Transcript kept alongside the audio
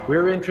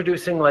We're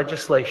introducing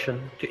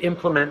legislation to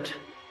implement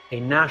a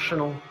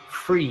national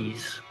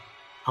freeze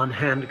on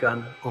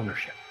handgun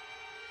ownership.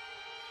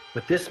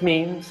 What this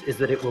means is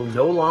that it will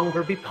no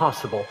longer be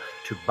possible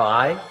to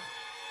buy,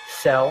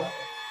 sell,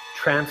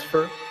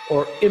 transfer,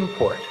 or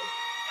import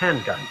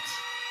handguns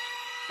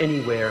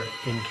anywhere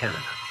in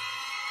Canada.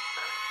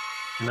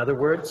 In other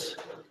words,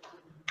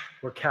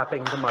 we're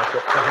capping the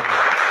market for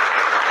handguns.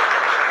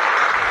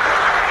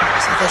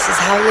 So this is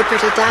how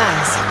liberty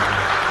dies.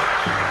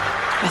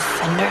 With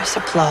thunderous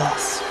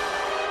applause.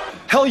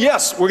 Hell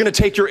yes, we're going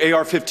to take your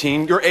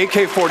AR-15, your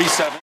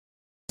AK-47.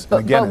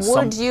 But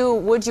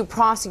would you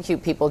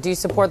prosecute people? Do you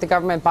support the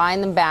government buying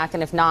them back?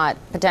 And if not,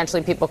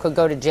 potentially people could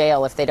go to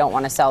jail if they don't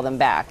want to sell them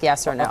back.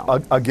 Yes or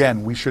no?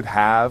 Again, we should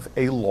have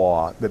a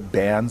law that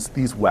bans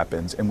these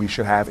weapons, and we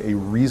should have a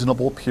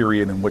reasonable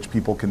period in which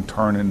people can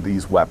turn in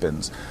these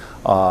weapons.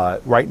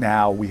 Right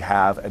now, we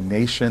have a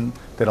nation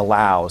that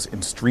allows,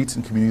 in streets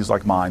and communities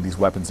like mine, these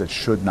weapons that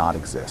should not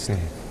exist.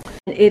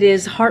 It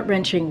is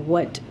heart-wrenching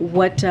what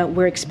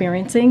we're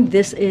experiencing.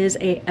 This is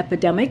an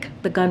epidemic,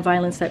 the gun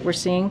violence that we're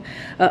seeing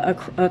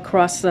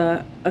across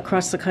the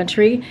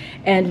country,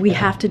 and we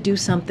have to do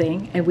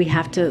something, and we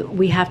have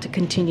to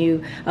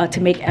continue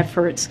to make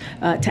efforts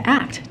to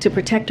act, to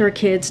protect our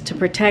kids, to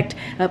protect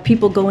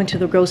people going to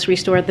the grocery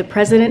store. The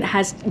president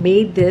has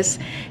made this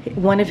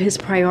one of his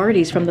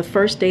priorities from the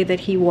first day that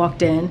he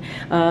walked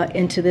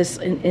into this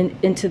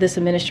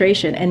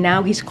administration, and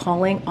now he's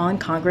calling on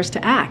Congress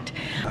to act.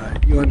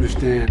 You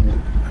understand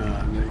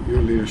that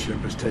your leadership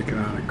has taken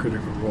on a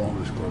critical role on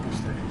this global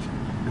stage,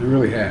 and it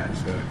really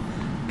has.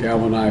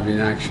 Galvanizing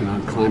action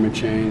on climate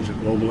change, a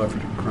global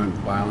effort to confront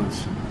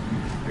violence,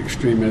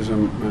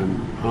 extremism,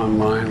 and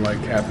online, like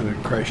happened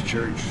at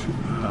Christchurch,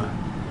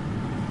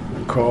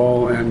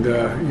 call, and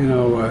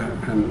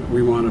and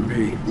we want to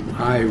be.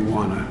 I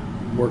want to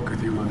work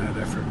with you on that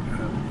effort,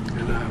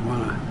 and I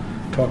want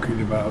to talk to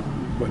you about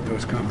what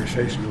those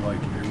conversations are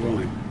like if you're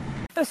willing.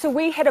 So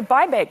we had a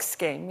buyback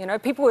scheme. You know,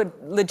 people had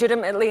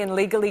legitimately and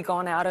legally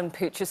gone out and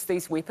purchased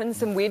these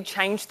weapons, and we'd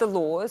changed the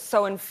laws.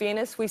 So in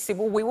fairness, we said,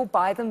 well, we will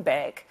buy them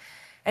back,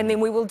 and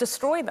then we will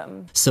destroy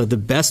them. So the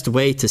best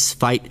way to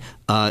fight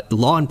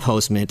law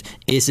enforcement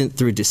isn't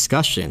through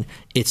discussion.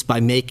 It's by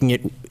making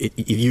it,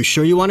 you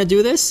sure you want to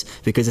do this?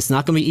 Because it's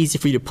not going to be easy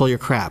for you to pull your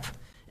crap.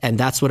 And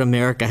that's what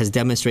America has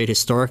demonstrated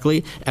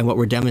historically and what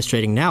we're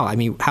demonstrating now. I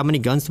mean, how many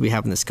guns do we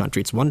have in this country?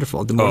 It's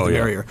wonderful. The more the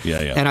merrier. Yeah.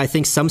 And I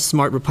think some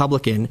smart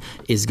Republican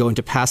is going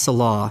to pass a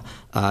law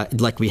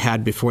like we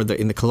had before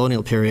in the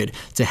colonial period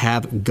to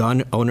have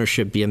gun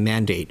ownership be a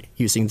mandate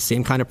using the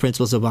same kind of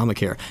principles of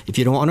Obamacare. If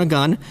you don't own a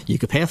gun, you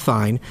could pay a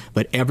fine,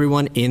 but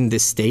everyone in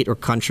this state or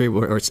country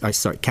or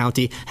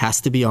county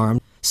has to be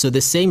armed. So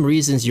the same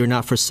reasons you're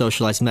not for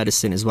socialized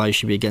medicine is why you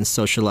should be against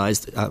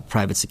socialized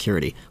private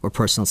security or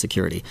personal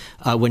security.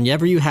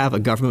 Whenever you have a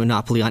government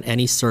monopoly on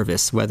any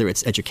service, whether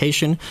it's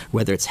education,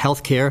 whether it's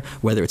healthcare,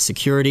 whether it's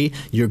security,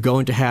 you're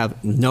going to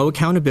have no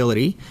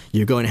accountability,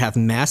 you're going to have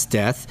mass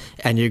death,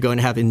 and you're going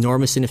to have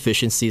enormous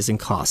inefficiencies and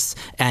costs.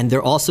 And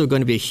they're also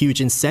going to be a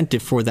huge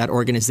incentive for that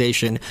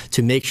organization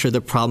to make sure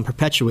the problem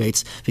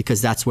perpetuates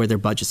because that's where their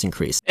budgets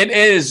increase. It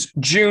is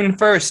June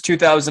 1st,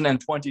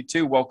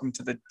 2022. Welcome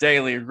to the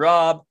Daily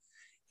Rob.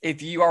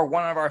 If you are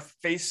one of our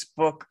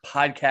Facebook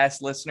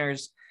podcast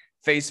listeners,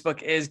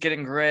 Facebook is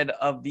getting rid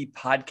of the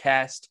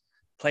podcast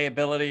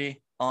playability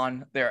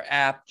on their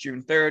app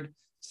June 3rd.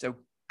 So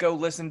go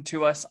listen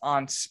to us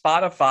on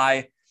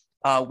Spotify.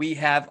 We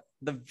have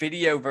the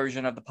video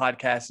version of the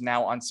podcast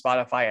now on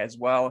Spotify as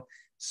well.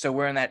 So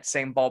we're in that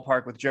same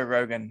ballpark with Joe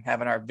Rogan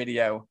having our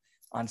video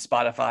on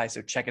Spotify.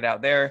 So check it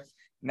out there.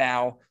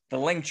 Now, the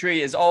link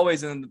tree is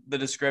always in the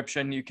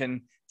description. You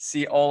can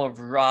see all of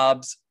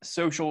Rob's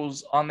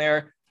socials on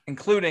there,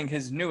 including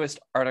his newest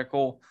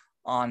article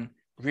on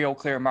Real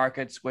Clear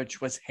Markets,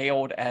 which was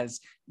hailed as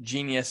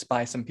genius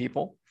by some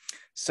people.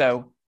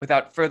 So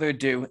without further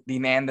ado, the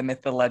man, the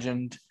myth, the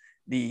legend,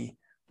 the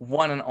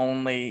one and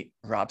only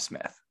Rob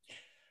Smith.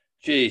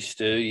 Gee,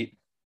 Stu,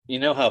 you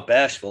know how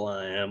bashful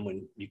I am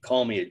when you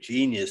call me a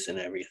genius and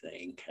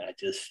everything. I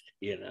just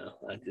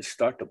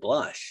start to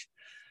blush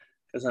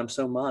because I'm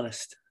so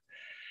modest.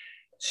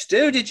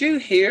 Stu, did you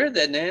hear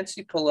that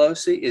Nancy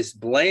Pelosi is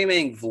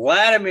blaming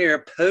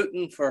Vladimir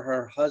Putin for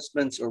her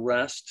husband's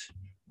arrest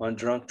on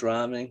drunk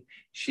driving?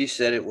 She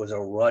said it was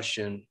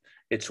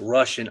it's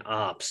Russian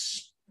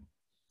ops.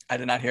 I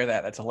did not hear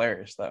that. That's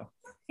hilarious, though.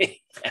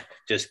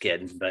 Just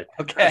kidding, but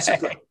okay.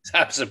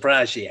 I'm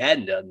surprised she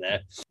hadn't done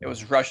that. It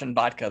was Russian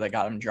vodka that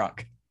got him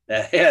drunk.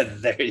 Yeah,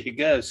 there you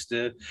go,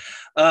 Stu.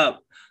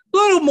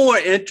 Little more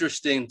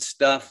interesting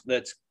stuff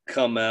that's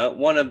come out.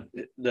 One of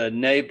the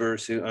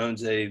neighbors who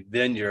owns a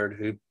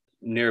vineyard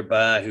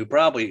nearby, who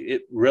probably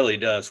it really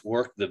does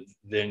work the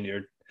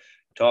vineyard,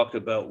 talked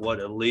about what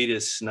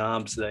elitist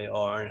snobs they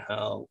are and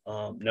how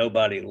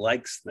nobody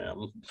likes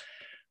them.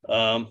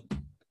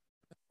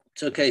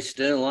 It's okay,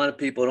 Stu. A lot of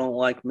people don't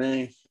like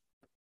me.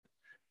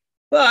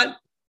 But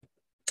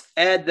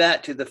add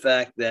that to the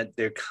fact that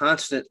they're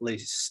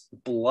constantly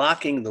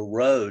blocking the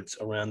roads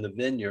around the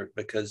vineyard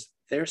because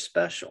they're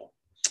special,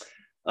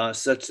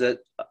 such that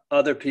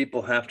other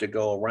people have to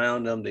go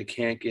around them. They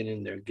can't get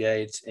in their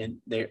gates, and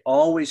they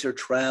always are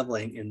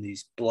traveling in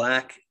these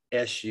black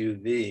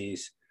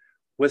SUVs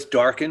with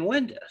darkened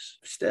windows.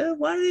 Stu,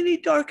 why do they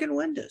need darkened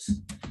windows?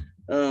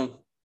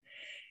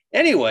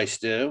 Anyway,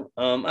 Stu,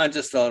 I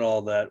just thought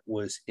all that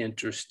was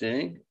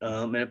interesting.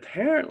 And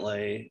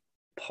apparently,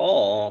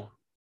 Paul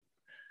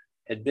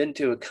had been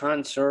to a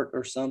concert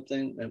or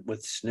something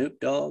with Snoop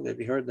Dogg. Have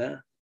you heard that?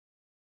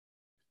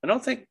 I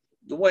don't think,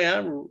 the way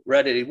I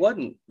read it, he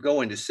wasn't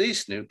going to see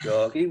Snoop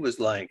Dogg. He was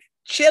like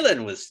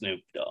chilling with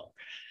Snoop Dogg.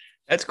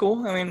 That's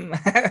cool. I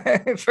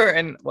mean, for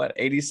an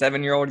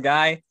 87-year-old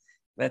guy,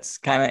 that's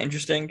kind of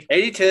interesting.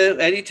 82.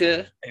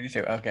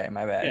 Okay,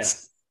 my bad.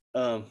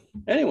 Yeah.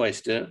 Anyway,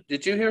 Stu,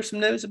 did you hear some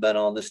news about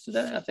all this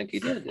today? I think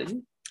you did, didn't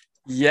you?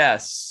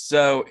 Yes.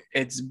 So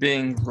it's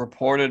being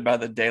reported by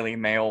the Daily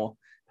Mail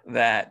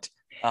that.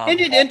 Isn't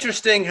it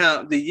interesting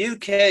how the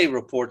UK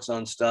reports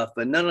on stuff,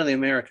 but none of the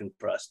American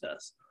press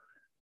does?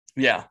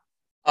 Yeah.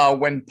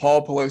 When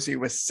Paul Pelosi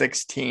was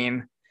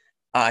 16,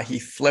 he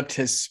flipped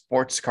his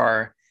sports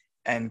car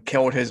and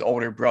killed his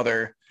older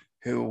brother,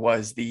 who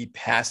was the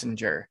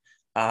passenger.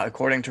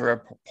 According to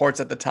reports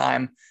at the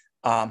time,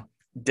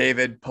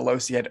 David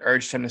Pelosi had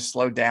urged him to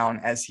slow down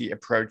as he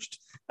approached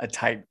a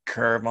tight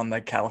curve on the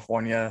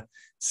California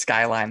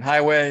Skyline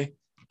Highway.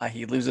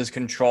 He loses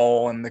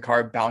control and the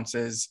car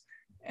bounces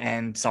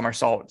and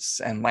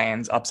somersaults and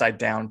lands upside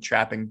down,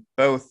 trapping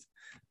both.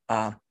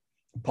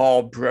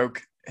 Paul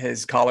broke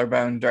his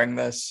collarbone during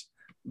this,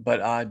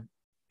 but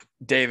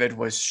David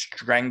was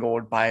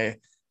strangled by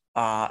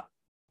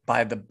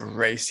the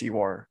brace he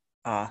wore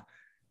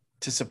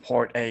to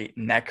support a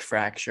neck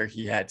fracture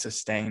he had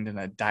sustained in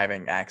a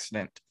diving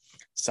accident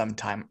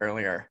sometime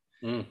earlier.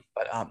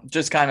 But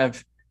just kind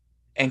of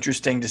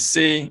interesting to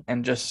see.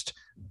 And just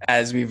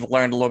as we've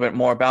learned a little bit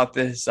more about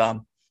this,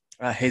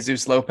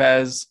 Jesus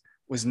Lopez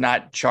was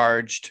not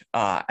charged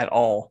at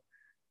all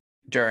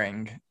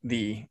during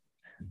the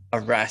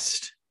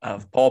arrest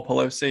of Paul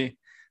Pelosi.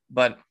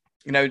 But,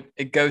 you know,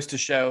 it goes to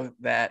show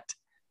that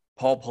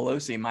Paul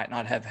Pelosi might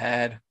not have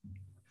had,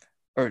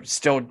 or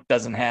still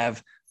doesn't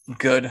have,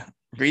 good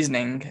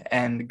reasoning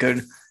and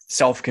good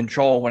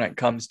self-control when it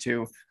comes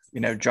to,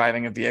 you know,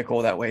 driving a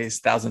vehicle that weighs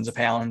thousands of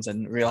pounds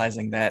and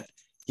realizing that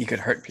he could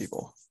hurt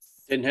people.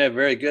 Didn't have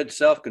very good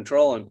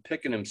self-control in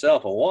picking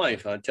himself a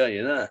wife, I'll tell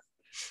you that.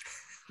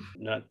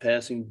 Not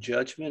passing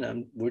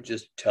judgment. We're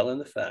just telling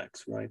the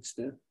facts, right,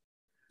 Stu?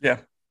 Yeah.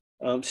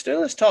 Stu,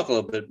 let's talk a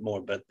little bit more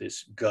about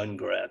this gun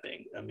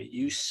grabbing. I mean,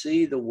 you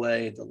see the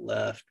way the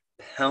left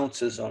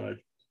pounces on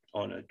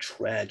a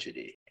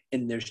tragedy,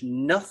 and there's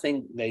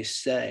nothing they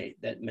say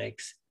that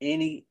makes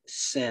any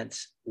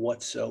sense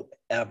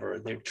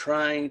whatsoever. They're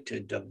trying to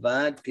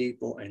divide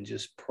people and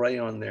just prey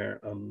on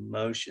their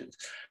emotions.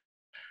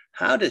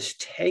 How does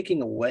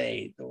taking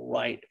away the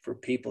right for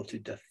people to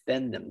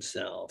defend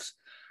themselves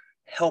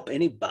help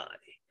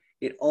anybody?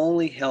 It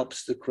only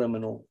helps the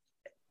criminal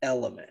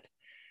element.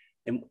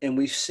 And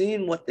we've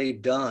seen what they've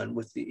done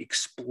with the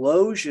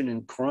explosion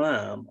in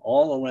crime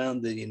all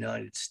around the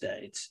United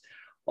States,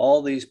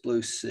 all these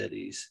blue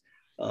cities.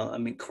 I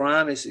mean,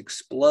 crime is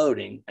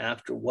exploding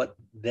after what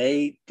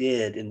they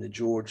did in the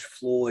George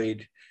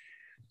Floyd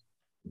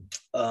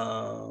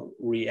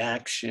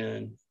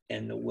reaction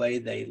and the way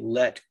they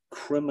let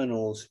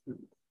criminals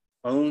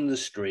own the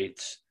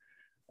streets,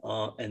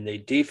 and they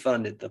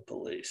defunded the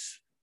police.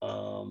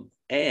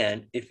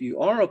 And if you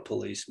are a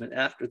policeman,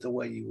 after the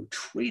way you were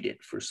treated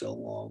for so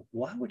long,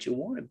 why would you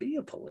want to be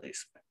a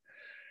policeman?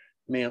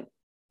 I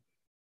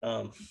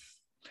mean,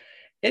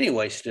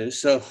 anyway, Stu,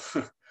 so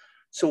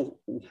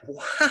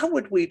how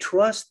would we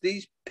trust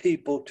these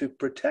people to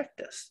protect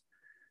us?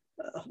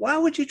 Why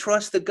would you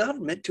trust the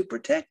government to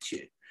protect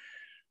you?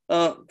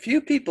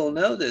 Few people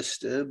know this,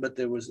 Stu, but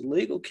there was a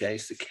legal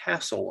case, the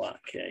Castle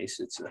Rock case.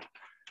 It's a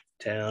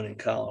town in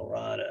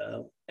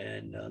Colorado,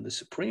 and the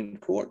Supreme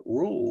Court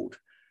ruled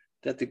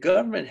that the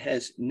government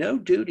has no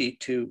duty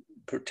to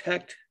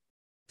protect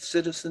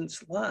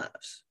citizens'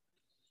 lives.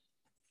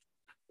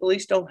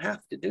 Police don't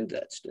have to do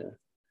that, Stu.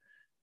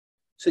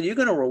 So you're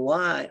going to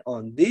rely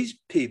on these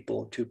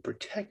people to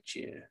protect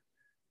you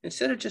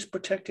instead of just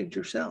protecting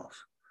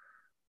yourself.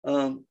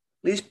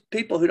 These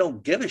people who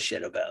don't give a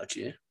shit about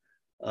you,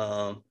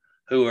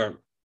 who are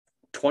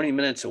 20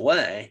 minutes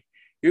away,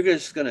 you're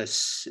just going to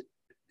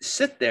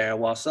sit there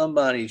while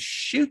somebody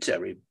shoots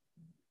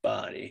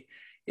everybody.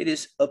 It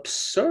is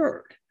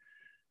absurd.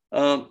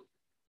 And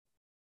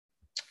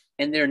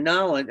their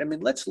knowledge, I mean,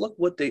 let's look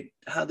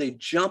how they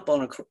jump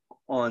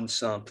on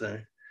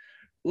something.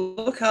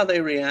 Look how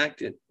they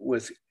reacted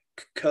with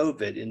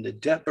COVID and the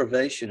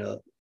deprivation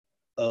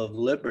of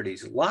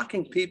liberties,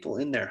 locking people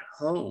in their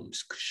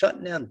homes,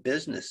 shutting down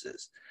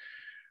businesses,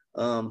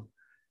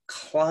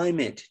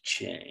 climate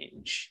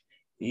change.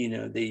 You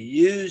know, they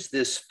use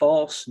this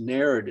false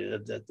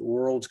narrative that the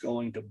world's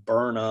going to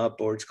burn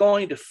up or it's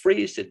going to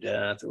freeze to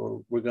death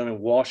or we're going to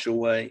wash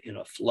away in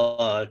a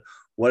flood,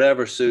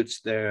 whatever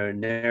suits their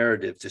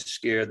narrative to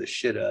scare the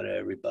shit out of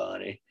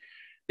everybody.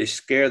 They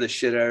scare the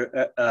shit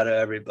out of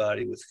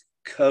everybody with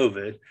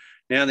COVID.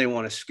 Now they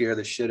want to scare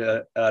the shit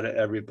out of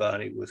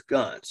everybody with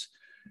guns.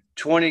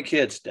 20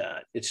 kids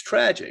died. It's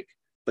tragic,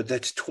 but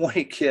that's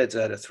 20 kids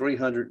out of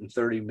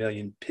 330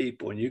 million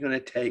people. And you're going to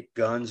take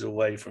guns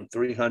away from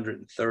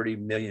 330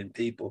 million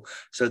people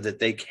so that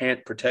they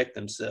can't protect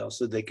themselves,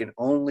 so they can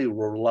only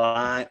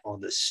rely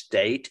on the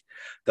state,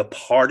 the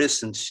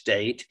partisan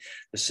state,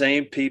 the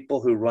same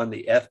people who run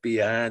the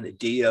FBI and the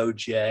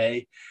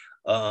DOJ,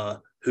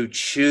 who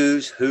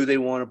choose who they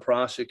want to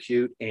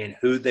prosecute and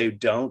who they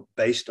don't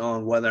based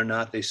on whether or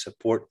not they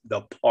support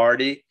the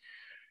party.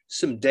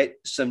 Some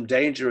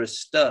dangerous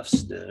stuff,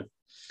 Stu.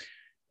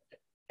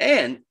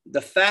 And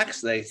the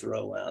facts they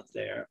throw out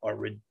there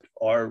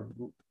are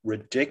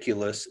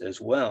ridiculous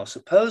as well.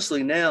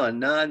 Supposedly now a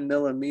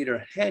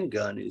 9mm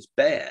handgun is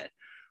bad.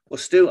 Well,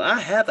 Stu, I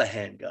have a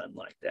handgun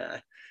like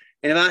that.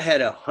 And if I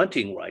had a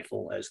hunting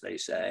rifle, as they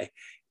say, it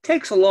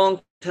takes a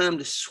long time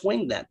to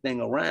swing that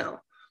thing around.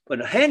 But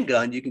a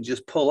handgun, you can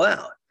just pull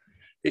out.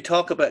 They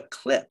talk about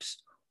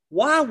clips.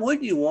 Why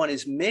would you want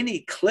as many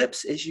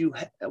clips as you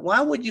have?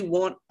 Why would you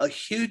want a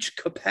huge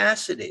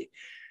capacity?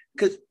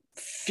 Because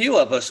few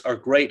of us are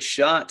great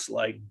shots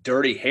like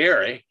Dirty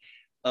Harry.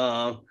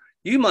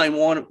 You might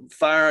want to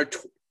fire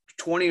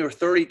 20 or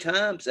 30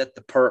 times at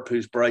the perp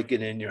who's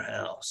breaking in your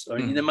house. Or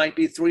there might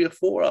be 3 or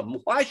 4 of them.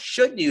 Why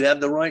shouldn't you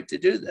have the right to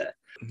do that?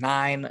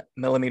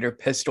 9mm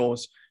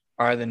pistols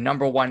are the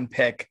number one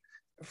pick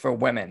for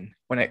women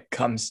when it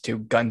comes to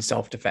gun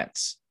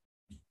self-defense.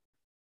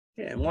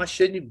 Yeah, and why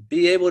shouldn't you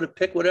be able to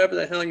pick whatever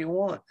the hell you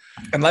want?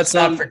 And let's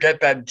not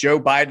forget that Joe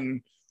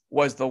Biden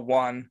was the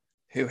one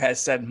who has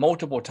said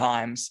multiple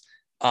times,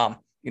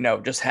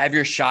 just have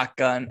your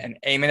shotgun and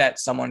aim it at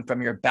someone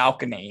from your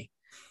balcony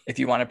if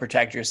you want to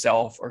protect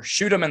yourself, or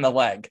shoot them in the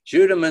leg.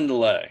 Shoot them in the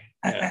leg.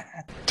 Yeah.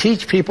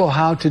 Teach people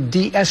how to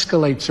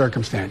de-escalate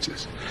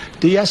circumstances.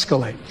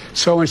 De-escalate.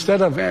 So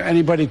instead of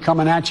anybody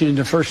coming at you and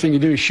the first thing you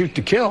do is shoot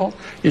to kill,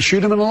 you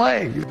shoot them in the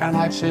leg. And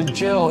I said,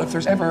 Jill, if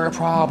there's ever a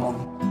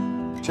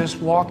problem, just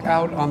walk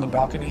out on the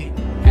balcony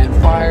and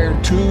fire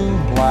 2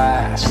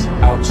 blasts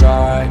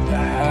outside the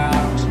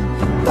house.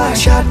 Buy a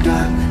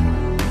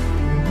shotgun.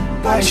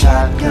 Buy a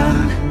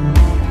shotgun.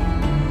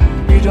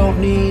 You don't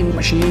need a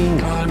machine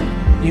gun.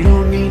 You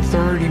don't need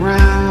 30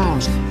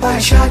 rounds. Buy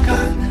a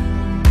shotgun.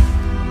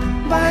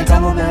 Buy a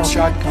double-barrel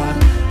shotgun.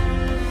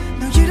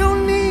 No, you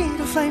don't need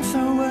a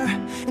flamethrower,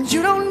 and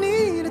you don't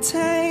need a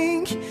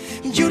tank.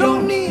 You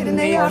don't need an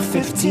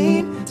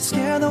AR-15 to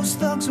scare those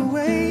thugs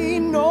away.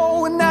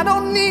 No, and I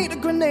don't need a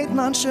grenade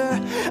launcher.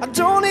 I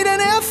don't need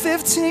an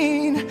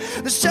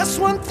F-15. There's just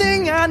one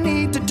thing I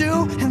need to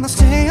do, and they'll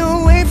stay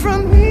away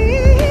from me.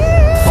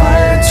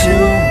 Fire 2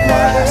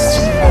 blasts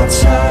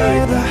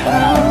outside the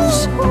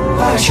house.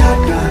 Buy a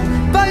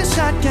shotgun. Buy a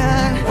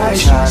shotgun. Buy a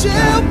shotgun.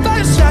 Jill, buy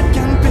a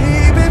shotgun,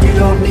 baby. You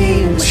don't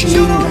need a machine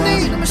You gun. don't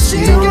need a machine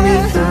You don't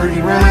gun. need 30 Way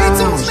too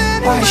rounds.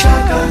 many Buy a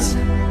shotgun.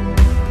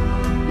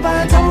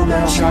 Buy a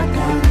double-barrel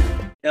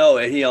shotgun. Oh,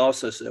 and he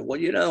also said,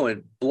 well,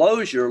 it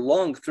blows your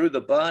lung through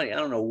the body. I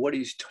don't know what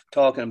he's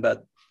talking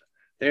about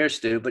there,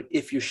 Stu, but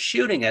if you're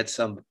shooting at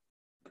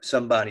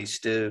somebody,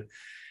 Stu,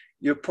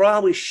 you're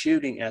probably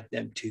shooting at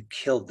them to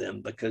kill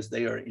them because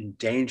they are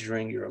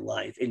endangering your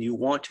life, and you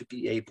want to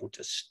be able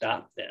to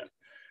stop them.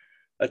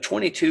 A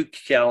 .22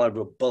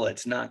 caliber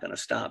bullet's not going to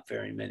stop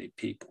very many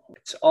people.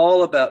 It's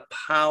all about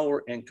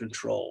power and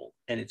control,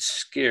 and it's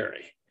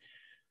scary.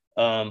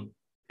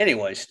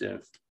 Anyway, Stu,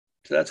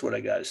 so that's what I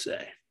got to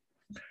say.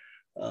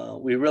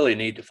 We really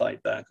need to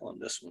fight back on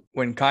this one.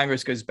 When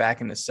Congress goes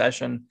back into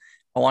session,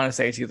 I want to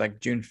say it's either like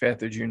June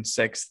 5th or June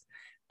 6th.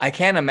 I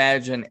can't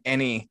imagine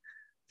any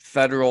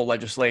federal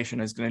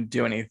legislation is going to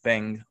do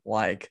anything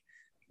like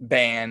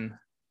ban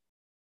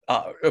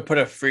or put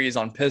a freeze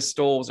on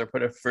pistols or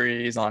put a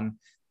freeze on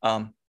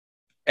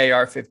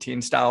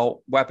AR-15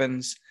 style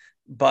weapons.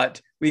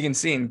 But we can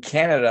see in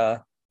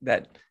Canada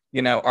that,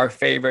 our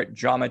favorite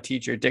drama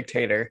teacher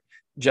dictator,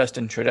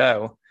 Justin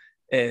Trudeau,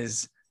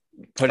 is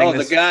putting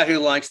the guy who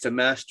likes to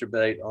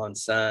masturbate on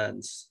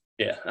signs.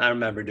 Yeah, I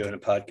remember doing a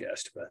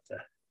podcast about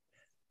that.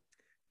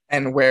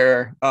 And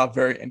wear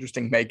very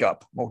interesting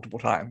makeup multiple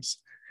times.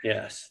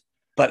 Yes.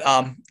 But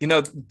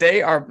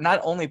they are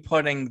not only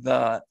putting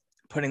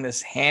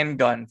this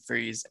handgun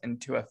freeze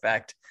into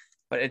effect,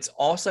 but it's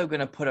also going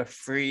to put a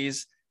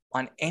freeze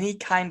on any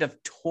kind of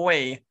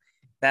toy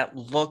that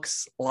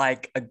looks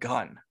like a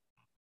gun.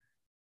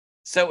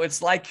 So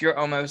it's like you're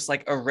almost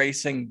like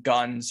erasing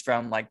guns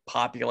from like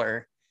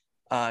popular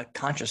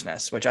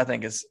consciousness, which I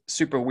think is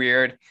super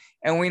weird.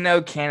 And we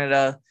know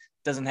Canada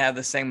doesn't have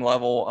the same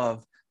level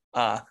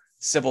of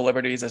civil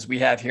liberties as we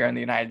have here in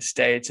the United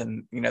States.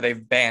 And,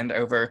 they've banned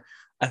over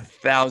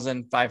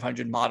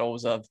 1,500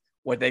 models of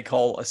what they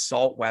call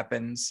assault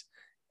weapons.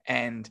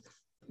 And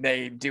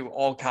they do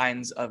all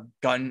kinds of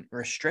gun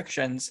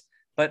restrictions,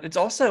 but it's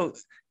also,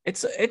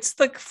 it's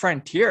the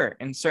frontier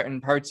in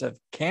certain parts of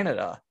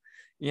Canada.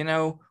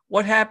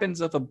 What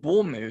happens if a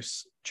bull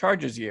moose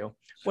charges you?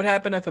 What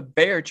happens if a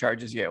bear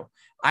charges you?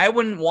 I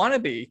wouldn't want to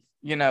be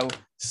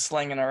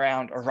slinging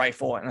around a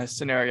rifle in a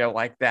scenario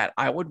like that.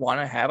 I would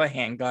want to have a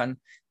handgun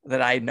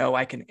that I know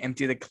I can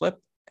empty the clip.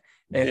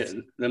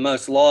 The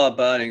most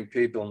law-abiding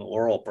people in the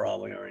world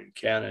probably are in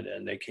Canada,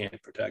 and they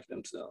can't protect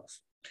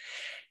themselves.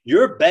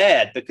 You're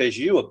bad because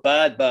you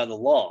abide by the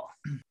law.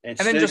 And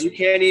so you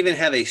can't even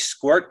have a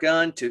squirt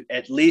gun to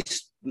at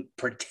least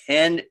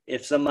pretend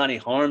if somebody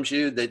harms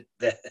you that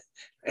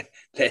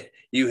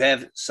you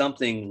have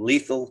something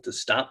lethal to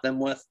stop them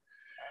with.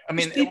 I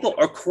mean, these people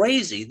are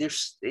crazy.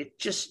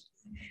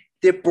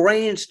 Their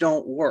brains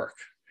don't work.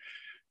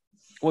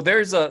 Well, there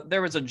was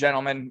a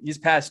gentleman. He's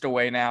passed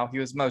away now. He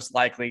was most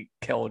likely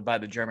killed by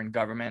the German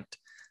government.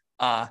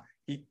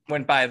 He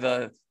went by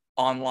the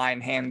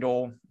online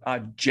handle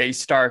Jay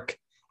Stark,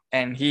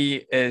 and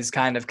he is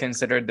kind of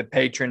considered the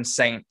patron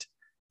saint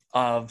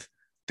of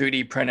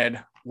 3D printed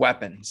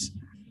weapons.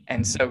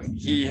 And so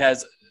he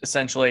has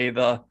essentially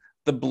the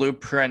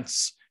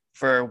blueprints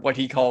for what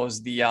he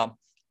calls the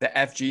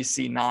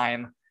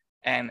FGC-9,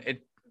 and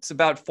it's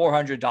about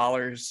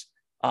 $400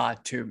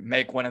 to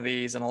make one of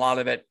these, and a lot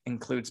of it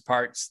includes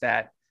parts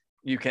that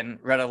you can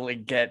readily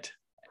get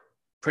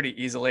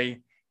pretty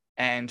easily.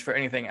 And for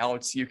anything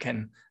else, you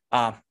can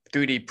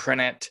 3D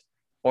print it,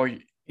 or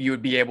you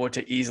would be able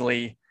to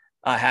easily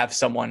have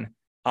someone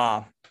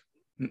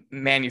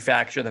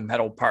manufacture the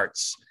metal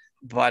parts.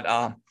 But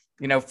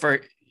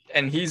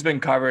and he's been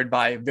covered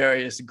by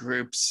various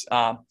groups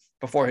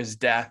before his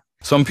death.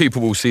 Some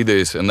people will see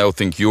this and they'll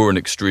think you're an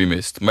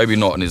extremist, maybe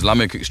not an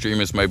Islamic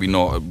extremist, maybe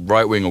not a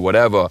right wing or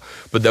whatever,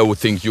 but they will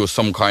think you're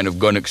some kind of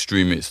gun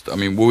extremist. I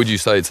mean, what would you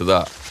say to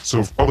that? So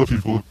if other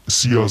people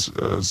see us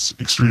as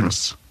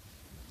extremists,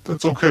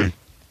 that's okay.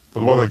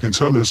 But what I can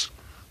tell is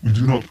we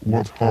do not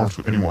want harm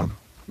to anyone.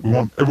 We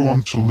want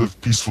everyone to live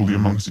peacefully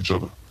amongst each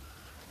other.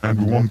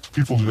 And we want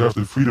people to have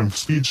the freedom of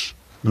speech,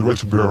 the right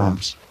to bear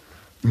arms.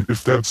 And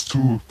if that's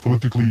too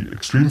politically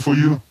extreme for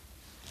you,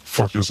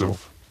 fuck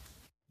yourself.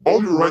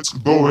 All your rights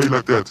could go away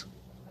like that.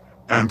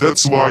 And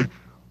that's why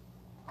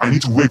I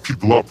need to wake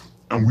people up.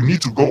 And we need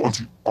to go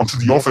onto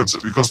the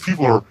offensive, because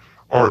people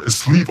are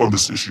asleep on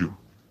this issue.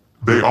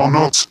 They are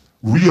not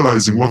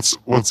realizing what's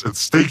at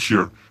stake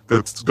here.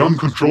 That gun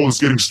control is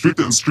getting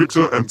stricter and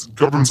stricter, and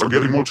governments are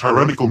getting more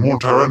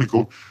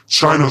tyrannical.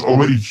 China's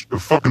already a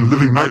fucking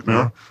living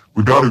nightmare.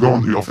 We gotta go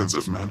on the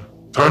offensive, man.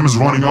 Time is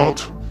running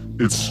out.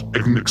 It's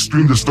an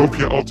extreme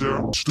dystopia out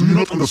there. Do you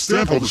not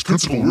understand how this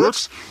principle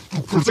works?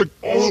 To protect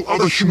all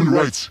other human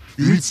rights,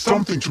 you need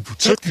something to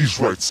protect these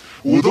rights.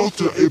 Without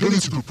the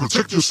ability to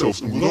protect yourselves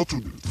and without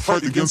to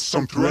fight against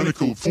some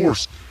tyrannical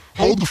force,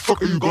 how the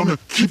fuck are you gonna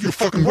keep your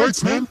fucking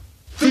rights, man?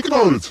 Think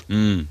about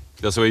it.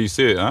 That's the way you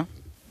see it, huh?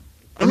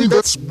 I mean,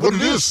 that's what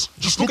it is.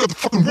 Just look at the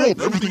fucking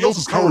world. Everything else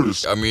is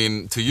cowardice. I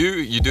mean, to you,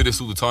 you do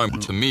this all the time.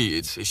 To me,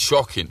 it's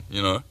shocking,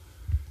 you know?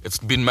 It's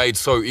been made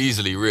so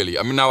easily, really.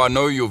 I mean, now I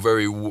know you're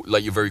very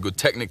good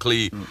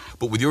technically,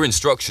 but with your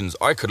instructions,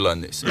 I could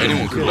learn this.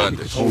 Anyone could learn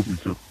this. Totally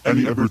could.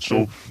 Any average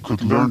Joe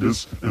could learn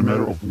this in a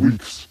matter of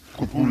weeks.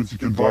 Components you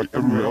can buy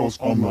everywhere else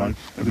online,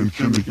 and then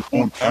can make your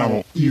own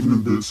ammo, even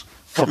in this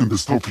fucking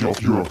dystopia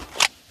of Europe.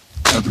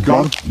 And the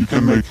gun you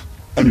can make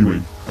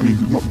anyway. I mean,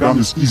 the gun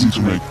is easy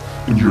to make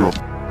in Europe.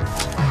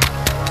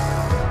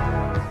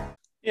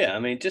 Yeah, I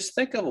mean, just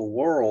think of a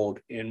world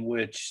in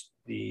which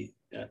the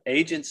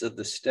agents of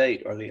the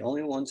state are the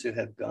only ones who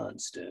have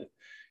guns. Do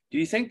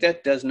you think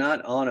that does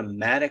not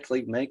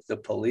automatically make the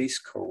police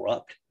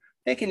corrupt?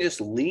 They can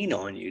just lean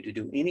on you to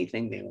do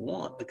anything they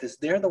want because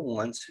they're the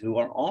ones who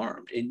are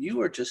armed, and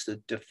you are just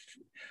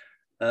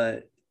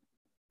a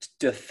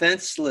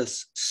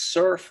defenseless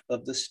serf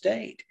of the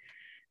state.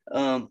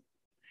 And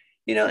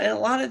a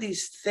lot of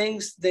these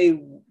things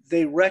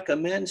they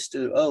recommend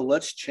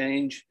let's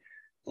change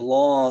the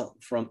law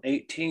from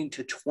 18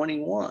 to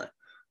 21.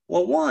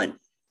 Well,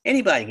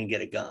 anybody can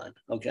get a gun,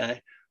 okay?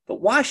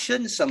 But why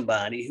shouldn't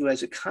somebody who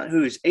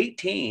is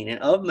 18 and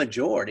of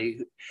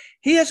majority,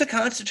 he has a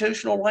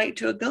constitutional right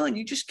to a gun.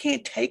 You just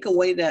can't take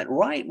away that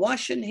right. Why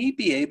shouldn't he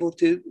be able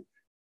to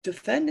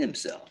defend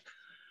himself?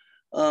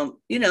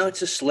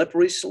 It's a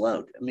slippery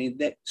slope. I mean,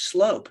 that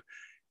slope.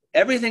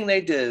 Everything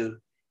they do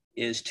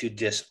is to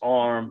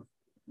disarm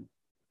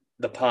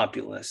the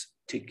populace,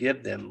 to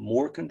give them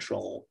more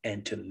control,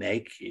 and to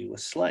make you a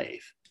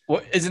slave.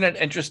 Well, isn't it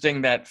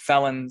interesting that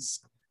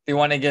they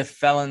want to give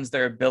felons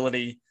their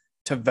ability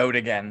to vote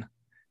again,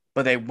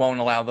 but they won't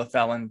allow the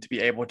felon to be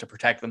able to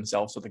protect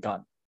themselves with a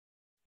gun?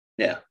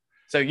 Yeah.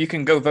 So you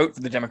can go vote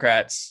for the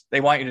Democrats.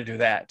 They want you to do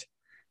that,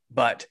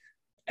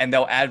 and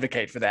they'll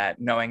advocate for that,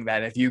 knowing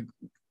that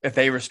if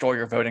they restore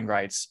your voting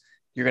rights,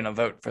 you're going to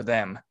vote for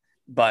them.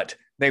 But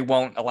they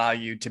won't allow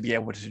you to be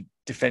able to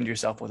defend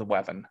yourself with a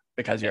weapon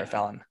because you're a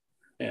felon.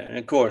 Yeah, and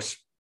of course,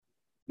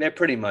 they're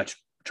pretty much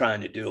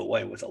trying to do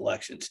away with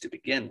elections to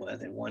begin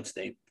with. And once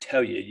they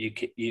tell you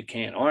you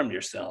can't arm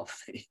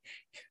yourself,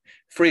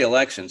 free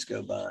elections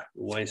go by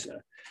the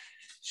wayside.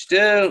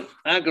 Still,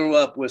 I grew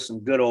up with some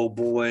good old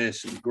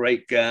boys, some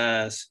great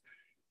guys.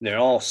 They're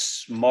all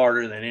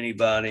smarter than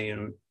anybody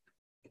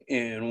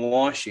in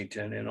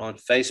Washington, and on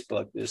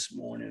Facebook this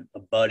morning, a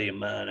buddy of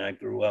mine I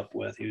grew up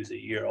with, he was a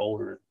year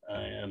older than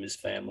I am. His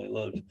family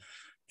lived a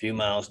few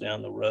miles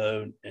down the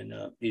road, and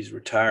he's a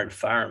retired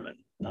fireman.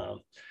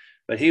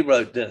 But he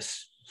wrote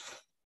this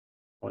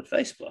on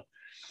Facebook.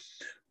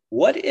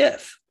 What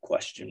if, ?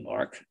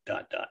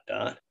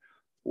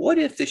 What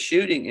if the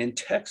shooting in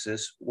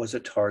Texas was a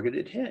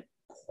targeted hit? ?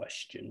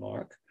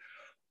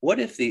 What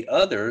if the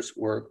others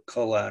were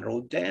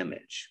collateral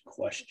damage? ?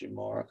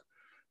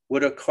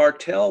 Would a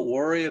cartel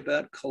worry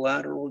about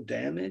collateral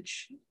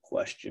damage? ?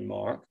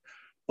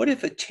 What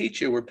if a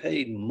teacher were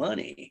paid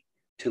money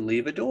to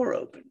leave a door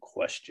open? ?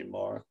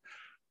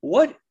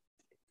 What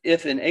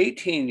if an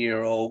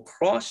 18-year-old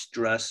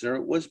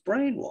cross-dresser was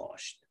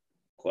brainwashed? ?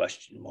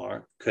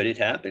 Could it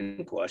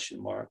happen? ?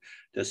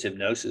 Does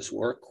hypnosis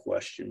work? ?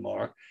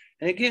 And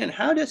again,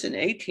 how does an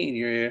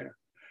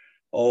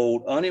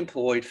 18-year-old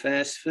unemployed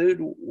fast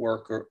food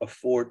worker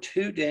afford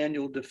 2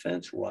 Daniel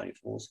Defense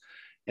rifles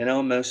and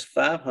almost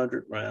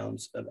 500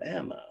 rounds of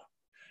ammo? ...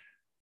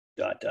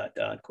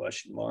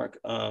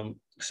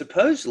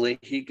 Supposedly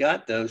he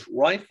got those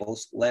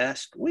rifles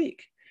last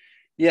week.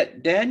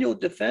 Yet Daniel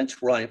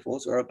Defense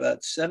rifles are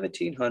about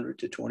 $1,700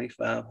 to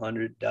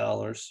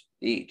 $2,500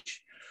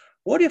 each.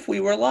 What if we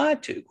were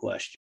lied to? ?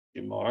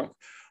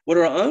 Would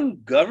our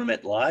own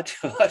government lie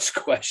to us? ?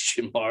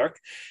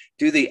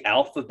 Do the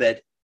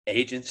alphabet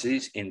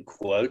agencies, in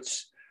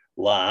quotes,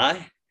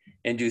 lie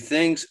and do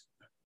things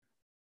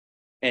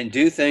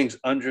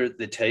under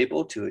the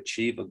table to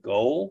achieve a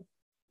goal?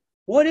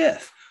 What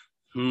if?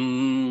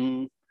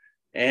 And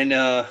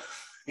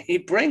he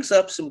brings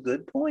up some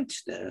good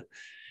points there.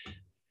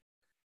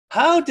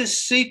 How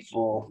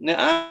deceitful.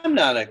 Now, I'm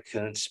not a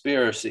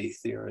conspiracy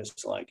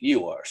theorist like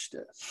you are,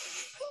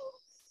 Steph.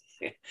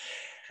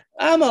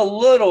 I'm a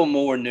little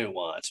more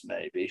nuanced,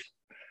 maybe.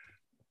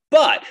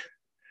 But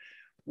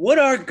would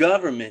our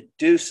government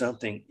do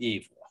something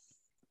evil? ?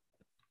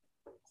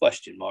 What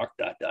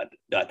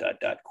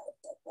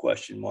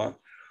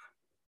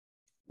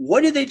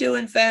did they do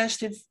in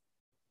Fast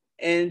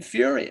and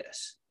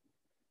Furious?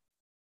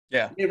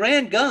 Yeah. They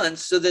ran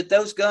guns so that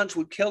those guns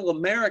would kill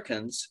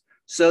Americans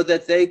so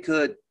that they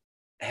could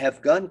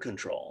have gun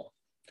control.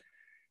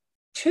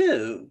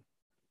 2,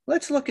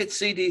 let's look at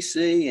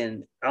CDC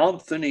and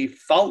Anthony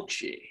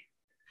Fauci.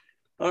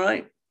 All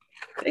right.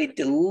 They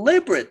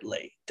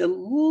deliberately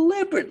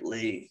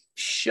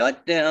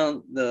shut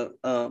down the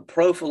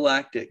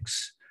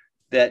prophylactics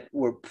that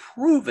were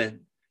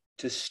proven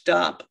to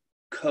stop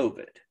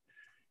COVID.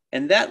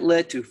 And that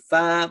led to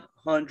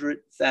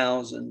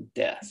 500,000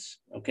 deaths.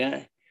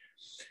 Okay.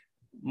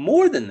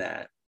 More than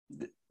that,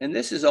 and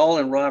this is all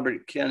in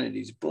Robert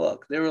Kennedy's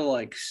book, there were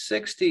like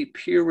 60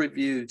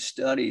 peer-reviewed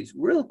studies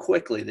real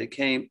quickly that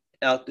came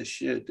out the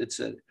chute that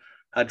said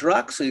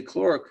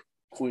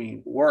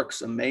hydroxychloroquine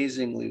works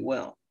amazingly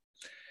well.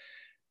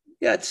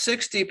 You got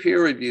 60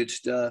 peer-reviewed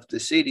stuff. The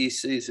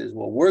CDC says,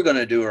 well, we're going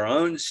to do our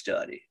own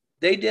study.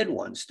 They did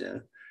one,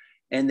 Stu,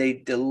 and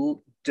they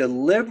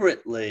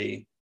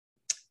deliberately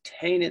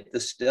tainted the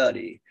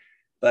study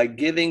by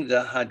giving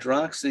the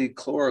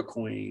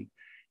hydroxychloroquine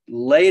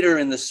later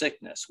in the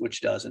sickness, which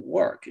doesn't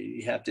work.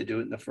 You have to do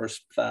it in the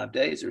first 5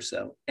 days or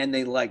so. And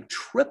they like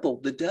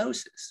tripled the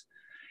doses.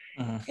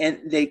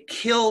 And they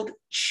killed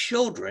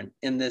children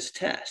in this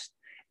test.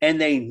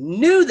 And they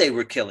knew they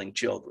were killing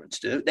children,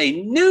 Stu. They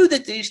knew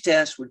that these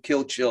tests would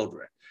kill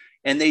children.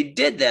 And they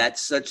did that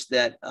such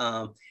that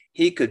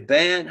he could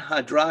ban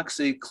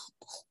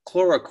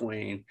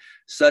hydroxychloroquine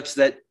such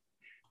that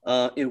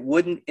it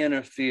wouldn't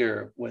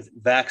interfere with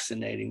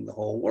vaccinating the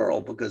whole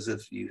world, because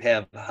if you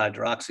have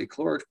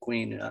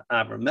hydroxychloroquine and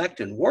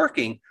ivermectin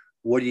working,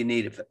 what do you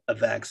need a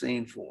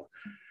vaccine for?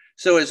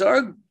 So is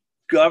our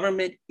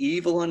government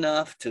evil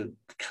enough to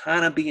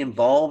kind of be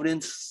involved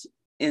in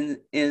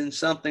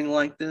something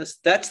like this?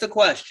 That's the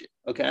question.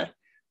 Okay,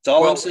 that's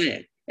all I'm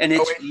saying. And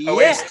it's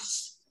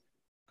yes.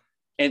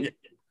 And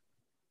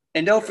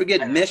don't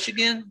forget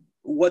Michigan,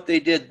 what they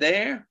did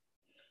there.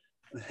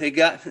 They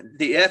got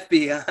the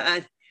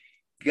FBI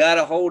got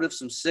a hold of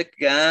some sick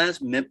guys,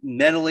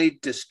 mentally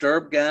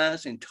disturbed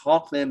guys, and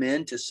talked them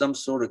into some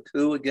sort of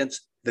coup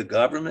against the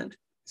government.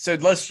 So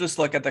let's just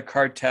look at the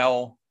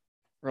cartel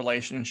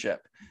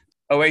relationship.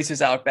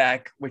 Oasis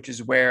Outback, which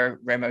is where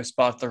Ramos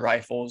bought the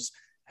rifles,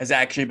 has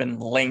actually been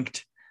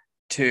linked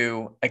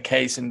to a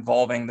case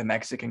involving the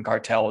Mexican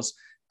cartels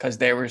because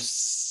they were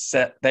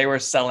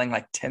selling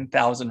like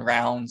 10,000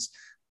 rounds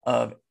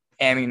of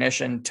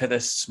ammunition to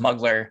this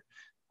smuggler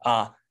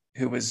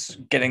who was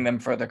getting them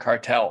for the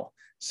cartel.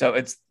 So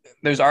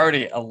there's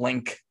already a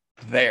link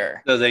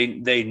there. So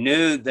they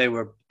knew they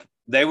were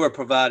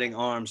providing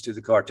arms to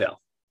the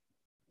cartel.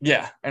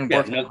 Yeah, and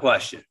no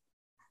question.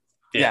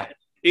 Yeah,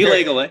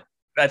 illegally.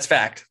 That's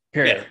fact.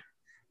 Period.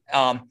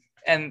 Yeah.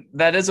 And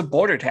that is a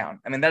border town.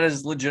 I mean, that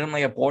is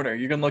legitimately a border.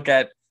 You can look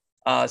at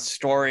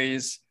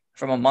stories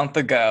from a month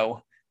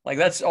ago. Like,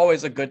 that's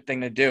always a good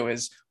thing to do,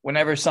 is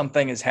whenever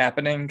something is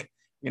happening,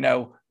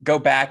 go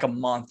back a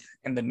month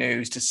in the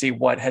news to see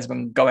what has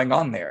been going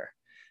on there.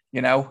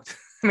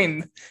 I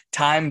mean,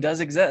 time does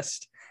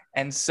exist.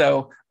 And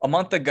so a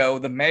month ago,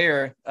 the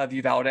mayor of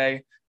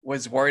Uvalde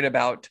was worried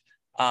about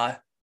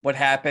what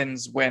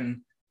happens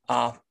when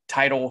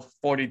Title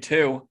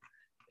 42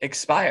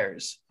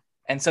 expires.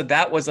 And so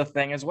that was a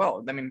thing as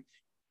well. I mean,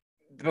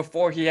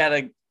 before he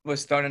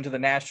was thrown into the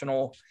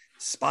national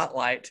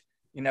spotlight,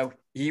 you know,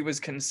 he was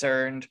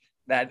concerned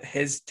that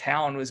his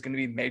town was going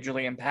to be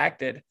majorly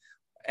impacted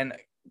and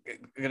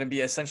going to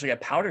be essentially a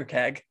powder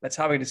keg. That's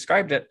how he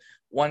described it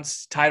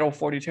once Title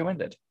 42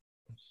 ended.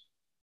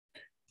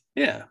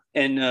 Yeah.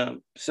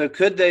 And so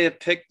could they have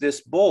picked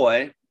this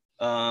boy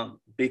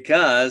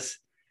because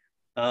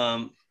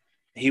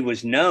he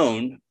was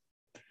known,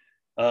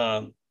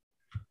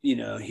 you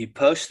know, he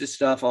posted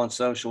stuff on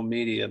social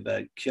media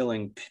about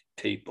killing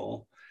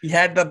people. He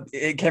had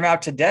it came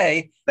out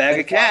today. Bag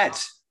of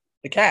cats.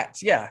 The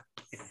cats, yeah.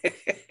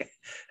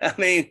 I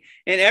mean,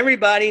 and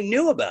everybody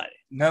knew about it.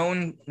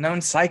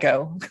 Known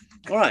psycho.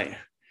 Right.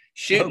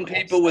 Shooting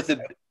people with a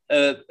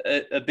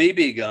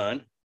BB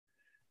gun,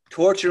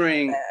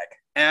 torturing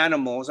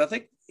animals. I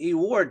think he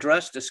wore a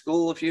dress to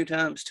school a few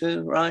times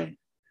too, right?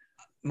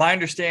 My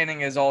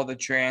understanding is all the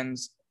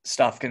trans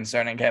stuff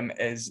concerning him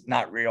is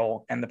not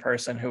real. And the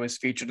person who was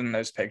featured in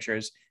those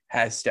pictures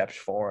has stepped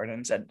forward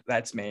and said,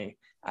 that's me.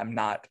 I'm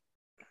not.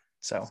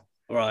 So.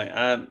 Right.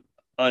 I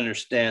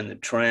understand the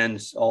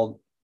trans, all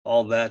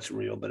that's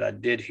real, but I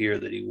did hear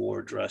that he wore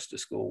a dress to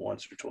school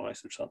once or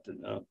twice or something.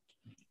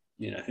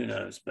 You know, who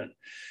knows? But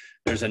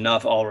there's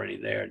enough already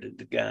there that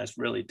the guy's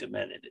really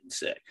demented and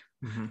sick.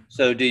 Mm-hmm.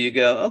 So do you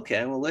go,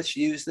 okay, well, let's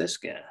use this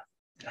guy.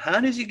 How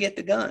does he get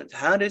the guns?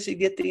 How does he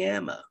get the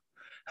ammo?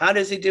 How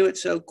does he do it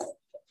so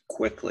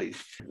quickly?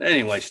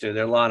 Anyway, Stu,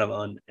 there are a lot of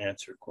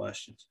unanswered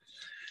questions.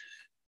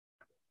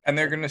 And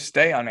they're going to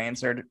stay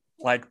unanswered,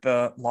 like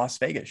the Las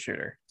Vegas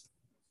shooter.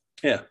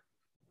 Yeah.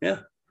 Yeah.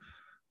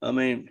 I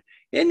mean,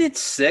 isn't it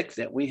sick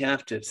that we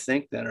have to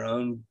think that our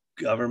own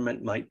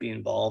government might be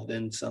involved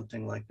in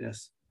something like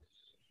this?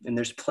 And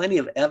there's plenty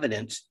of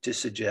evidence to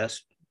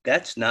suggest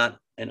that's not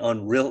an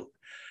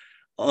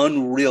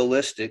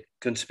unrealistic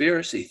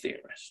conspiracy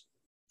theorist.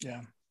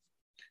 Yeah.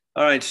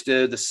 All right,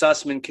 Stu, the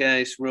Sussman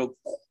case, real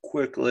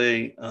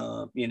quickly,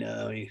 you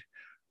know, he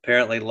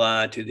apparently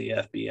lied to the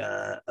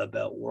FBI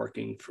about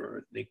working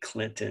for the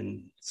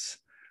Clintons,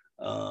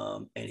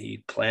 and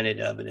he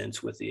planted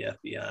evidence with the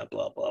FBI,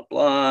 blah, blah,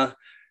 blah.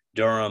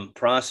 Durham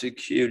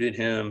prosecuted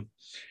him.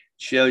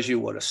 Shows you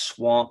what a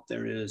swamp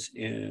there is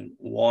in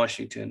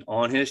Washington.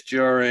 On his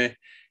jury,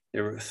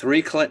 there were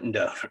 3 Clinton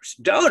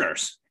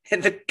donors,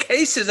 and the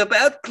case is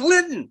about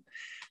Clinton.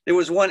 There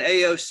was one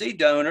AOC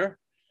donor.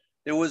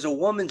 There was a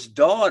woman's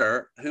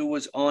daughter who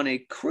was on a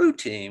crew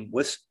team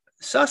with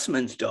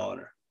Sussman's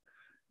daughter.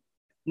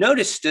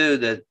 Notice, Stu,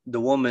 that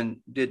the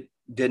woman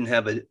didn't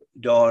have a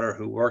daughter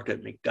who worked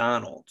at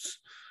McDonald's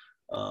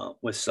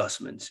with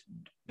Sussman's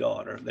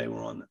daughter. They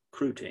were on the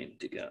crew team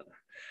together.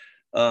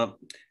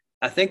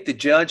 I think the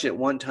judge at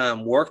one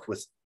time worked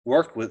with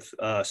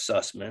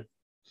Sussman.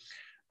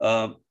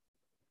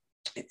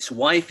 His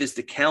wife is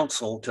the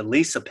counsel to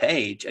Lisa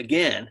Page,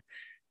 again,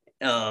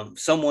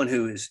 someone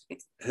who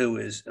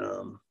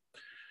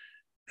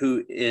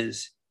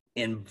is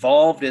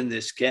involved in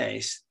this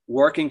case,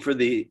 working for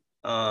the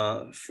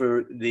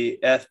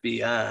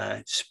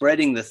FBI,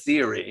 spreading the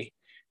theory,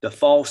 the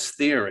false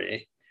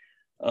theory.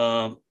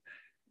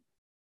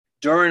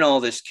 During all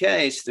this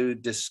case, through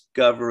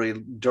discovery,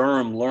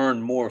 Durham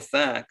learned more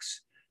facts,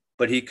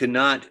 but he could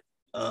not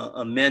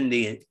amend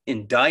the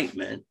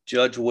indictment.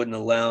 Judge wouldn't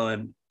allow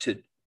him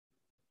to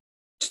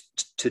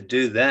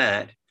do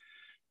that.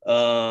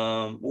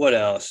 What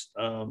else?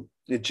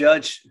 The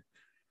judge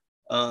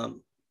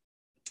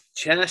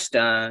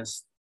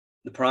chastised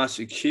the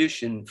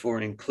prosecution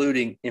for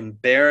including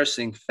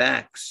embarrassing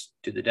facts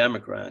to the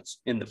Democrats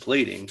in the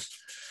pleadings.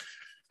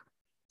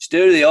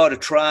 Stu, they ought to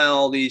try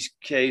all these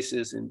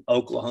cases in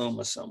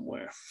Oklahoma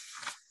somewhere.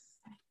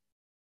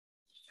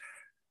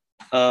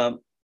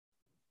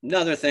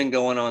 Another thing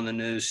going on in the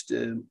news,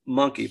 Stu,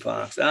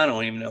 monkeypox. I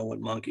don't even know what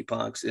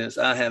monkeypox is.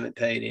 I haven't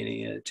paid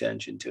any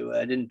attention to it.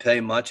 I didn't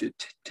pay much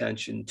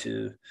attention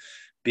to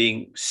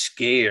being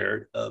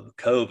scared of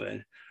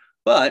COVID,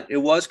 but it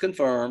was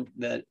confirmed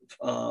that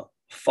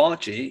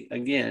Fauci,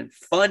 again,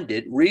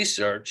 funded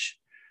research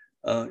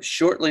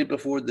shortly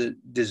before the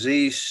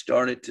disease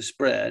started to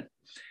spread.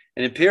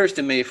 And it appears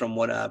to me, from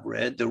what I've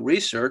read, the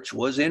research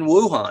was in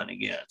Wuhan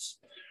again.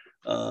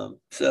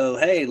 So,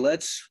 hey,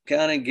 let's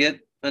kind of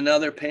get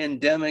another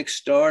pandemic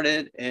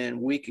started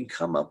and we can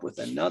come up with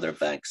another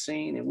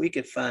vaccine and we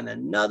can find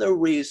another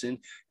reason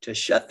to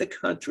shut the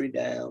country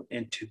down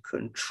and to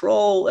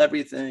control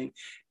everything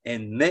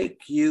and make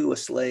you a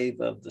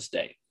slave of the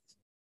state.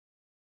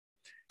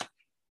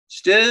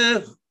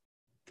 Stu,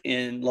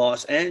 in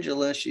Los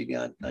Angeles, you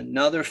got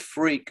another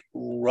freak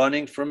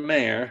running for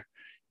mayor,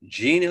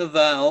 Gina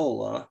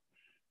Viola,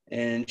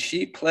 and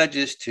she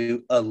pledges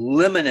to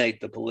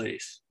eliminate the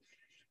police.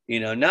 You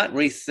know, not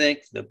rethink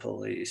the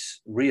police,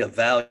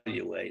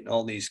 reevaluate, and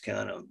all these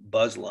kind of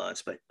buzz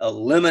lines, but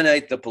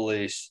eliminate the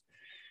police.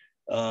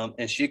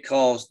 And she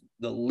calls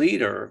the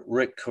leader,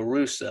 Rick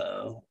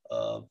Caruso,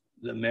 of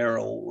the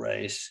mayoral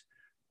race,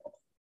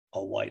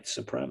 a white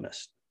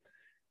supremacist.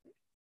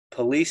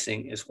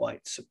 Policing is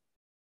white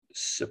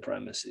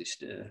supremacy,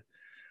 Stu.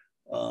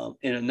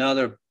 In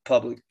another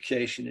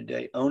publication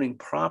today, owning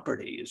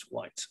property is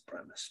white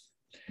supremacy.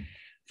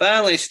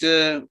 Finally,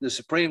 Stu, the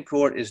Supreme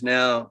Court is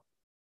now,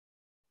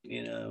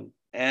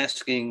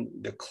 asking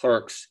the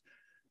clerks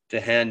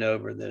to hand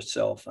over their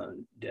cell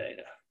phone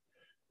data.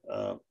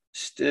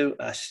 Stu,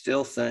 I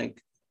still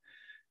think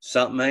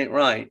something ain't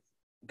right,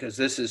 because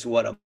this is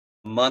what, a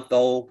month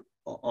old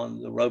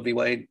on the Roe v.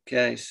 Wade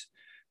case.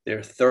 There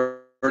are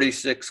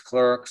 36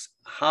 clerks.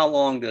 How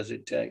long does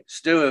it take?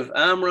 Stu, if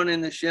I'm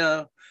running the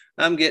show,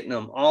 I'm getting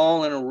them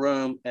all in a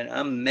room and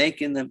I'm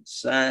making them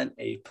sign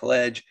a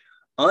pledge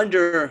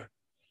under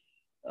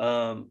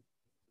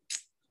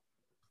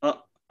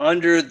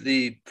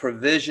the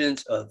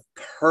provisions of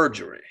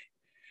perjury.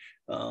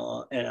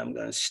 And I'm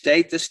going to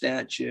state the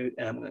statute,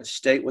 and I'm going to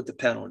state what the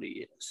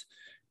penalty is.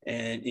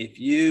 And if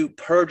you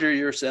perjure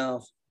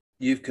yourself,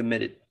 you've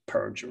committed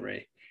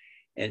perjury.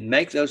 And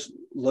make those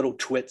little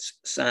twits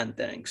sign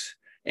things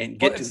and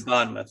get to the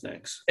bottom of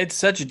things. It's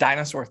such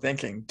dinosaur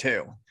thinking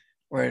too,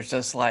 where it's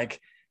just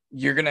like,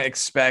 you're going to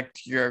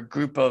expect your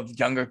group of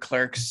younger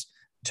clerks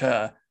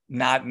to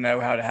not know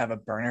how to have a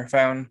burner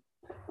phone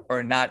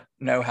or not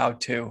know how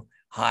to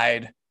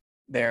hide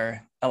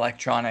their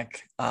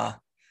electronic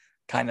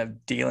kind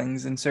of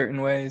dealings in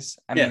certain ways.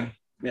 I mean,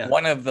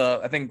 one of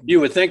the, I think you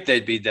would think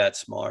they'd be that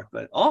smart,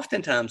 but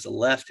oftentimes the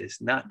left is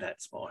not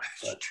that smart.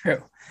 But.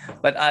 True.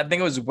 But I think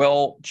it was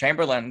Will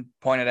Chamberlain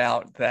pointed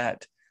out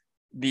that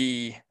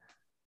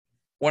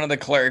one of the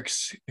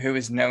clerks, who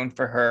is known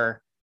for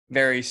her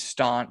very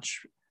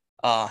staunch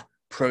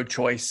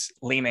pro-choice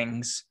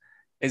leanings,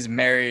 is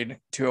married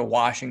to a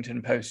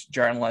Washington Post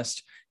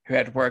journalist who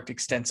had worked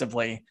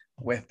extensively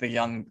with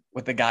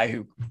the guy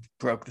who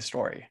broke the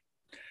story.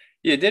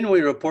 Yeah, didn't we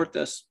report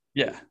this?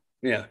 Yeah.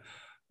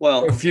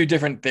 Well, a few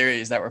different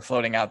theories that were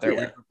floating out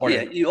there.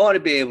 Yeah, you ought to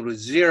be able to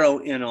zero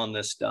in on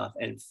this stuff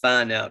and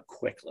find out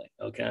quickly.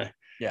 Okay.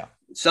 Yeah.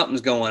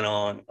 Something's going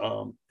on.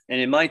 And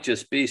it might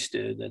just be,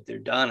 Stu, that they're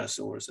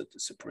dinosaurs at the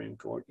Supreme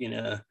Court.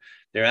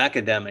 They're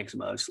academics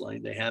mostly.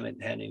 They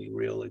haven't had any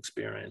real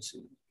experience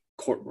in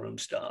courtroom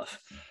stuff.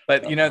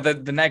 But,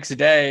 the next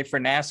day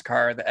for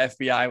NASCAR, the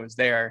FBI was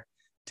there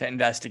to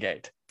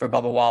investigate for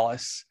Bubba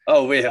Wallace.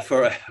 Oh, yeah,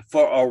 for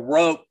a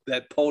rope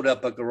that pulled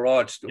up a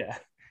garage door. Yeah.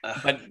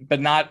 But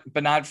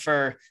not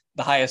for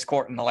the highest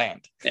court in the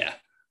land.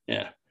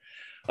 Yeah.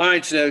 All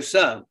right,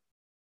 so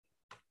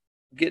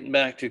getting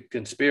back to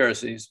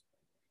conspiracies,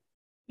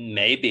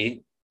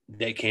 maybe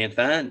they can't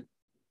find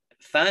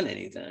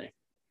anything,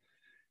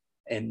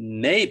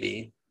 and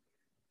maybe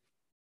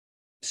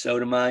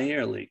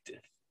Sotomayor leaked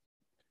it.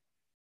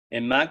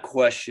 And my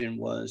question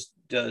was,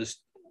 does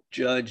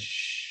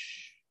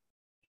Judge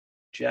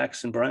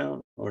Jackson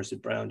Brown, or is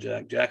it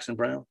Jackson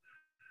Brown?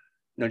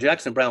 No,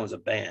 Jackson Brown was a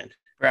band.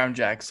 Brown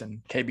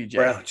Jackson, KBJ.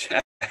 Brown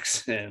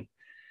Jackson.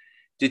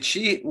 Did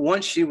she,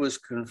 once she was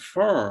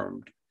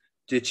confirmed,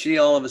 did she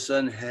all of a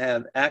sudden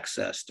have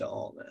access to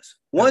all this?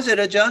 Was it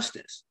a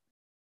justice?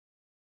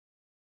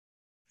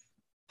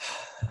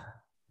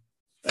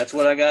 That's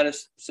what I got to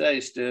say,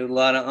 Stu. A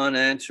lot of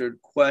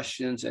unanswered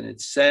questions, and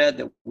it's sad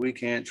that we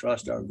can't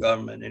trust our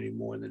government any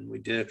more than we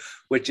do,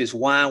 which is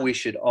why we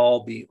should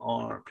all be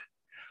armed.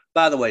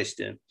 By the way,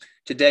 Stu,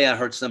 today I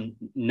heard some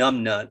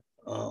numbnut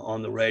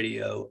on the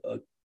radio, a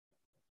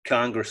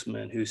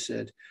congressman who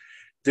said,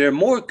 there are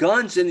more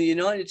guns in the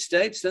United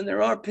States than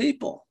there are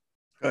people.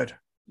 Good.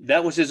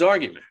 That was his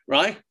argument,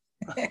 right?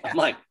 I'm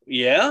like,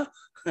 yeah,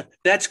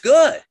 that's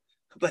good.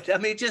 But I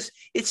mean,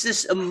 it's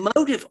this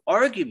emotive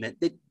argument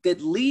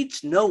that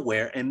leads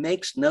nowhere and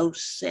makes no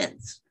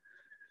sense.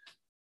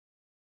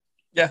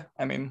 Yeah,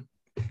 I mean,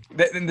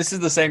 this is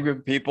the same group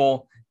of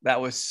people that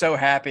was so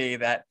happy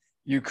that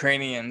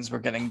Ukrainians were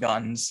getting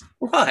guns.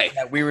 Right.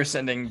 That we were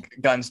sending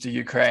guns to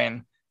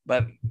Ukraine,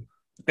 but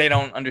they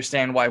don't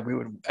understand why we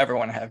would ever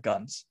want to have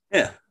guns.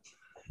 Yeah.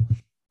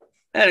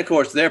 And of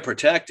course, they're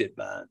protected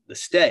by the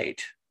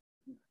state.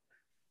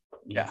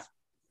 Yeah.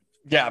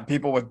 Yeah,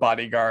 people with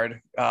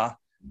bodyguard.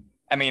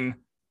 I mean,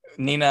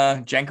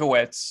 Nina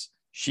Jankowicz,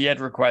 she had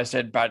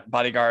requested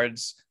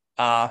bodyguards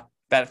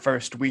that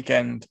first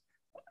weekend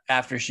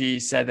after she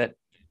said that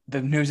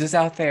the news is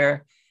out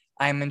there.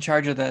 I'm in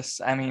charge of this.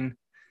 I mean,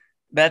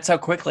 that's how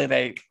quickly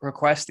they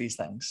request these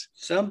things.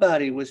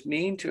 Somebody was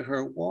mean to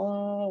her.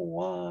 Wah,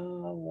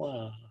 wah,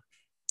 wah.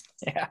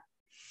 Yeah.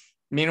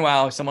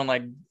 Meanwhile, someone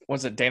like,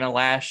 was it Dana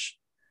Lash,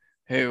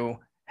 who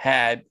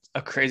had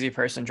a crazy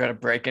person try to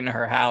break into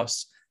her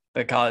house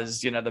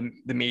because, the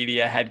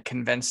media had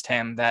convinced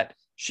him that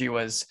she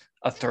was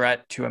a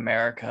threat to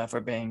America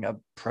for being a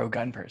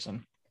pro-gun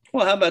person.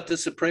 Well, how about the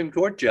Supreme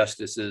Court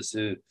justices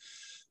who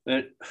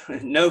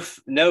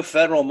no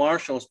federal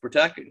marshals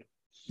protecting them?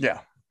 Yeah.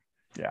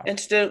 Yeah. And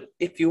still,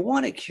 if you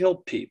want to kill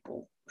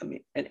people, I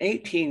mean, an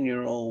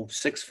 18-year-old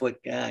 6-foot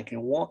guy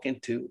can walk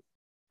into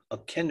a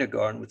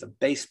kindergarten with a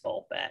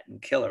baseball bat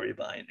and kill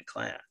everybody in the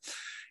class.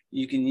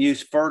 You can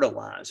use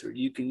fertilizer.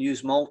 You can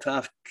use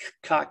Molotov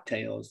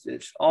cocktails.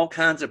 There's all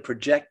kinds of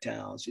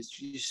projectiles. It's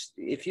just,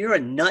 if you're a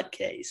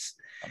nutcase,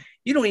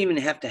 you don't even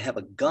have to have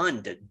a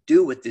gun to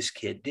do what this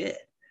kid did.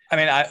 I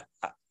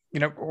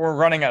mean, we're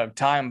running out of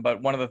time,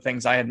 but one of the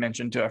things I had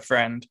mentioned to a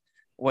friend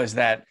was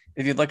that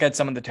if you look at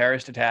some of the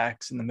terrorist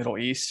attacks in the Middle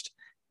East,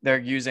 they're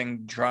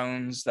using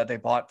drones that they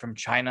bought from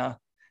China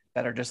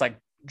that are just like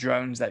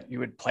drones that you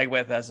would play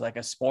with as like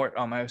a sport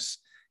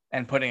almost,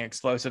 and putting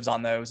explosives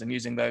on those and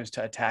using those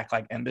to attack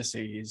like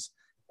embassies.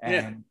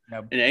 And,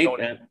 And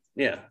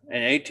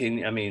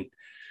 18, I mean,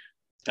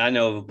 I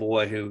know of a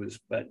boy who was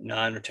about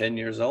 9 or 10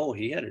 years old.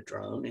 He had a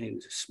drone and he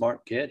was a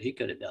smart kid. He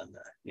could have done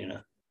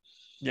that,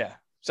 Yeah.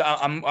 So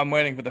I'm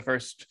waiting for the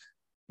first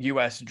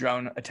U.S.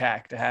 drone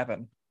attack to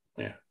happen.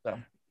 Yeah. So.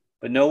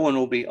 But no one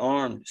will be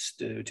armed,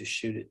 Stu, to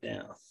shoot it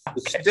down.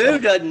 Okay, Stu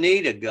doesn't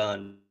need a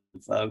gun,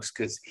 folks,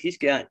 because he's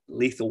got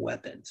lethal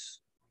weapons.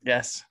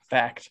 Yes,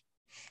 fact.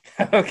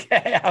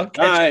 Okay, I'll catch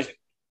All right. you.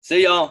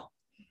 See y'all.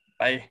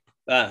 Bye.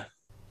 Bye.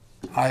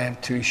 I have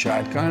 2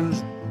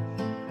 shotguns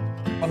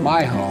in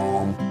my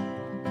home.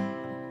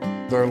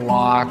 They're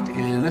locked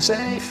in a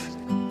safe.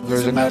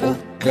 There's a metal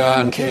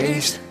gun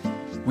case.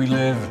 We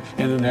live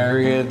in an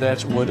area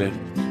that's wooded,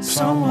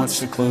 somewhat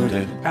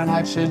secluded. And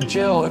I said,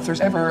 Jill, if there's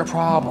ever a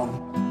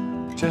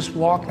problem, just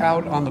walk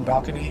out on the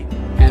balcony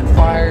and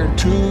fire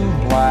 2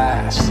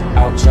 blasts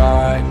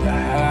outside the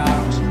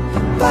house.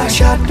 Buy a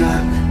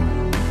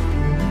shotgun.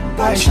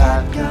 Buy a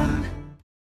shotgun.